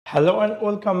Hello and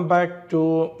welcome back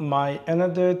to my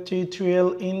another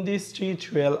tutorial. In this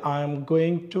tutorial I am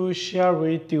going to share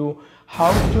with you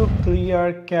how to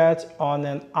clear cache on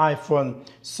an iPhone.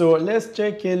 So let's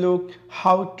take a look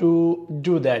how to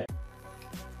do that.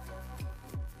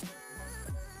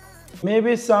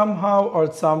 Maybe somehow or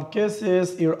some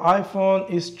cases your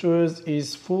iPhone storage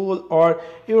is full or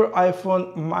your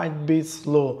iPhone might be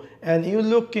slow and you're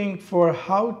looking for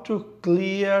how to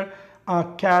clear a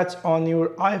cache on your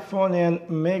iPhone and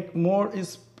make more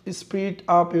speed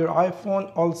up your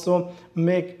iPhone, also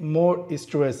make more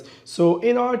storage. So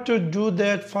in order to do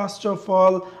that, first of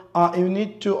all you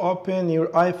need to open your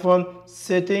iPhone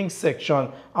settings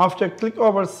section. After click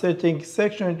over settings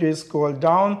section, you scroll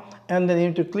down and then you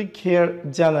need to click here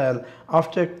general.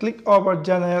 After click over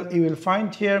general, you will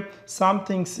find here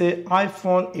something say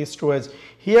iPhone storage.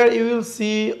 Here you will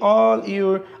see all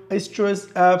your storage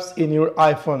apps in your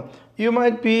iPhone. You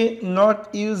might be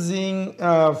not using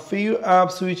a few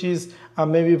apps, which is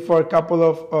maybe for a couple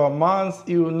of months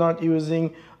you're not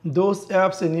using those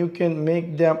apps, and you can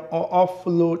make them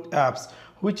offload apps.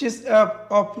 Which is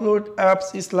upload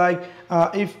apps is like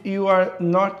if you are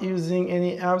not using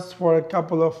any apps for a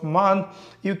couple of months,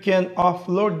 you can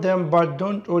offload them, but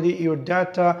don't worry, your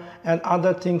data and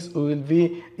other things will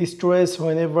be stored.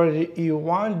 Whenever you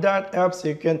want that apps,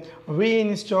 you can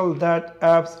reinstall that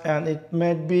apps, and it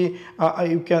might be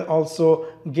you can also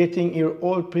getting your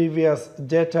old previous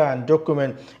data and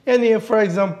document. And here, for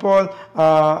example,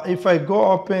 if I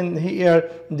go open here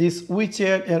this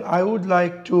widget and I would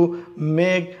like to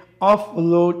make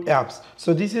offload apps.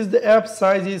 So this is the app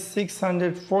size is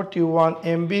 641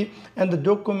 MB and the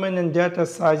document and data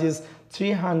size is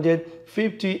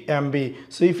 350 MB.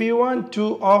 So if you want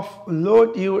to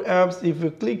offload your apps, if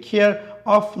you click here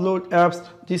offload apps,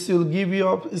 this will give you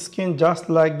a screen just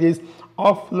like this.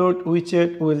 Offload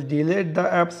widget will delete the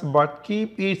apps but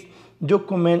keep its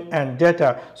document and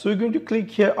data. So you're going to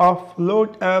click here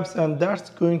offload apps, and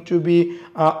that's going to be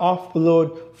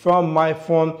offload from my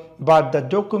phone, but the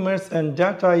documents and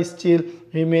data is still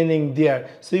remaining there.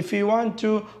 So if you want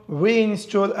to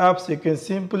reinstall apps, you can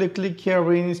simply click here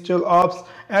reinstall apps,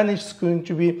 and it's going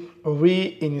to be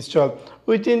reinstalled.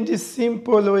 Within this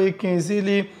simple way, you can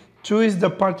easily choose the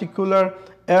particular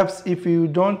apps. If you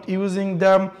don't using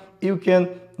them, you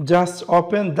can just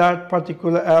open that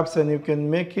particular apps and you can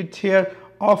make it here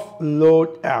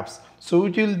offload apps. So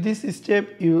this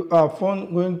step your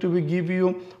phone going to be give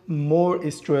you more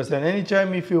stress, and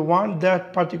anytime if you want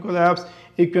that particular apps,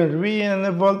 you can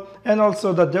re-enable, and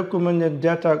also the document and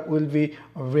data will be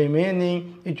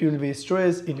remaining, it will be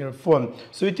stressed in your phone.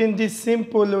 So within this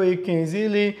simple way, you can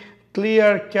easily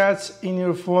clear cache in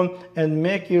your phone and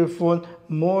make your phone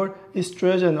more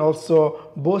storage and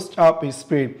also boost up its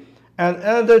speed. And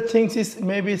another thing is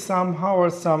maybe somehow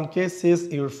or some cases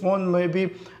your phone may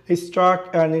be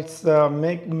stuck and it's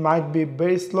might be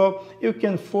very slow. You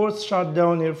can force shut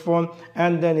down your phone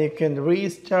and then you can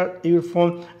restart your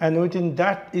phone, and within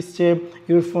that step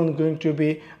your phone going to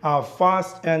be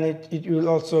fast, and it will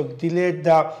also delete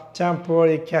the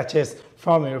temporary caches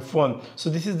from your phone. So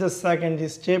this is the second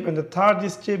step, and the third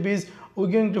step is we're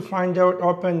going to find out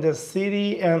open the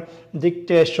Siri and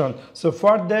dictation. So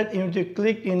for that you need to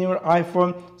click in your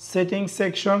iPhone settings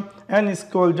section and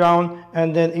scroll down,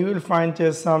 and then you will find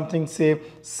something say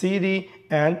Siri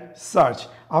and search.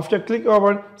 After click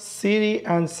over Siri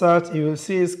and search, you will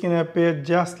see a screen appear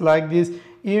just like this.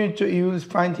 You will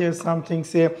find here something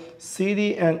say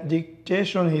Siri and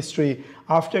dictation history.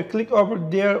 After click over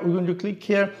there, we're going to click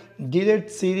here delete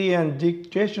Siri and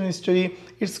dictation history.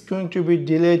 It's going to be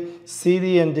delete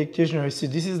Siri and dictation history.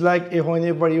 This is like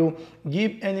whenever you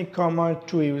give any command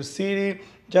to your Siri,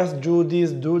 just do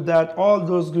this, do that, all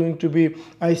those going to be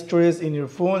storage in your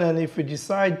phone, and if you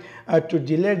decide to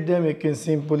delete them, you can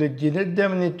simply delete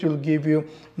them and it will give you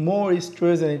more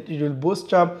storage, and it will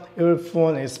boost up your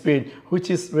phone speed, which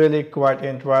is really quite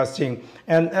interesting.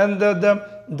 And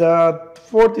the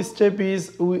fourth step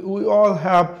is we all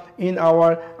have in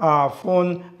our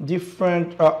phone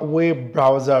different web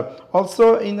browser.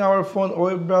 Also in our phone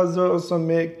web browser also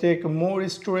take more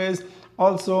storage.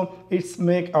 Also it's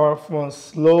make our phone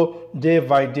slow day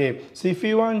by day. So if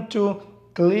you want to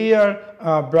clear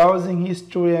browsing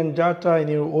history and data in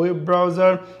your web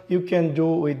browser, you can do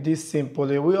with this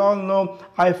simply. We all know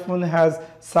iPhone has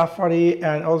Safari,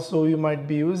 and also you might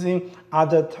be using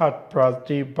other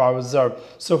third-party browser.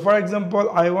 So for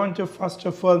example, I want to first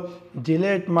of all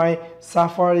delete my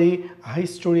Safari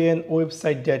history and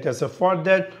website data. So for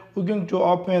that we're going to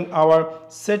open our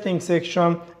settings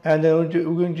section, and then we're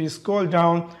going to scroll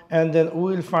down, and then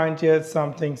we will find here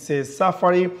something says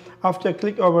Safari. After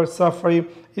click over Safari,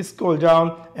 scroll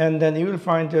down, and then you will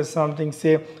find here something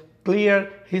say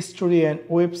clear history and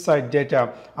website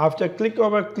data. After click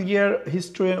over clear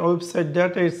history and website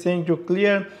data, it's saying to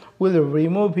clear will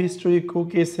remove history,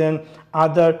 cookies, and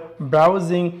other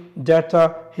browsing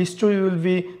data. History will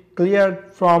be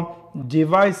cleared from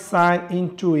device sign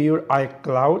into your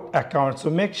iCloud account. So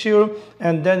make sure,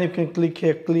 and then you can click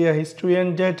here clear history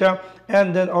and data.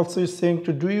 And then also it's saying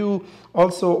to do you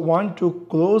also want to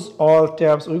close all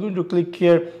tabs. We're going to click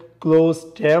here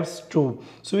close tabs too.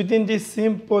 So within this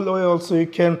simple way also you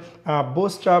can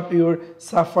boost up your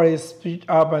Safari speed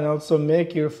up and also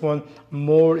make your phone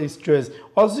more storage.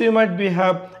 Also you might be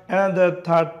have another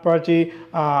third-party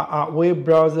web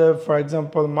browser. For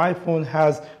example, my phone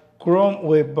has Chrome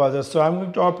web browser, so I'm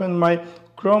going to open my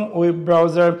Chrome web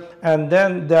browser, and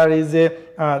then there is a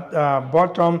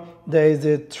bottom there is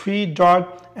a three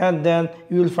dot, and then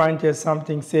you will find here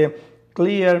something say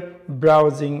clear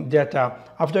browsing data.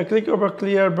 After click over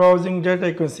clear browsing data,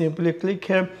 you can simply click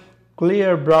here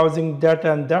clear browsing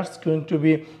data, and that's going to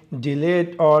be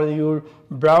delete all your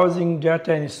browsing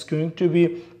data, and it's going to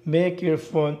be make your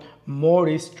phone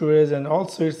more storage, and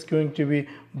also it's going to be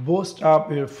boost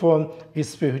up your phone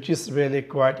speed, which is really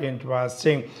quite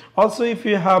interesting. Also, if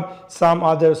you have some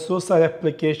other social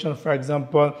application, for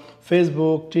example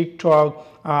Facebook,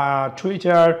 TikTok,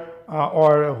 Twitter,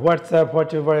 or WhatsApp,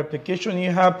 whatever application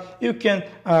you have, you can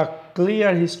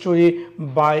clear history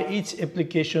by each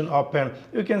application open.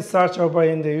 You can search over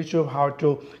in the YouTube how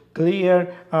to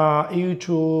clear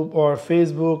YouTube or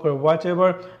Facebook or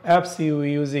whatever apps you are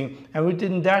using, and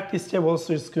within that step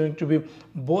also it's going to be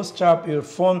boost up your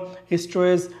phone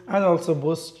storage, and also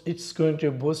it's going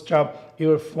to boost up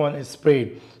your phone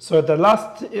speed. So the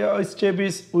last step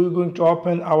is we're going to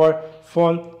open our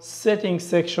phone settings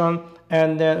section,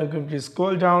 and then we're going to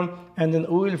scroll down, and then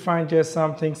we will find here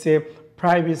something say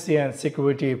privacy and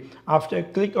security. After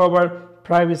click over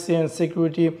privacy and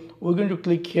security, we're going to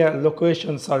click here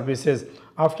location services.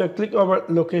 After click over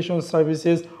location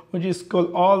services, we just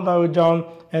scroll all the way down,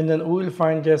 and then we will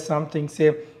find here something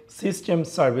say system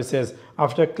services.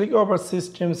 After click over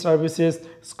system services,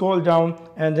 scroll down,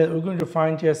 and then we're going to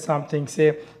find here something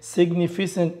say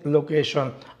significant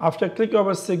location. After click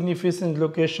over significant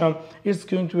location, it's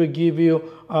going to give you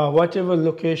whatever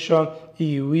location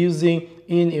you're using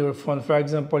in your phone. For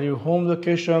example, your home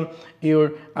location,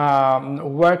 your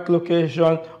work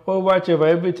location, or whatever.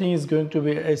 Everything is going to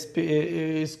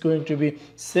be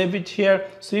saved here.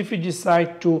 So if you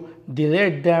decide to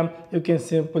delete them, you can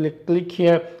simply click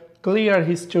here clear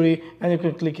history, and you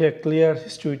can click here clear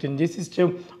history. In this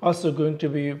system also going to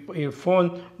be your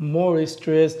phone more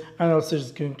storage, and also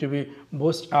it's going to be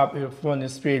boost up your phone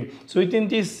speed. So within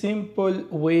this simple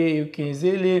way you can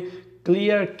easily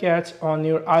clear cache on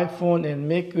your iPhone and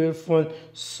make your phone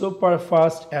super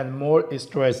fast and more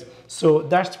storage. So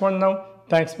that's for now.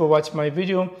 Thanks for watching my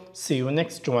video. See you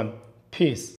next one. Peace.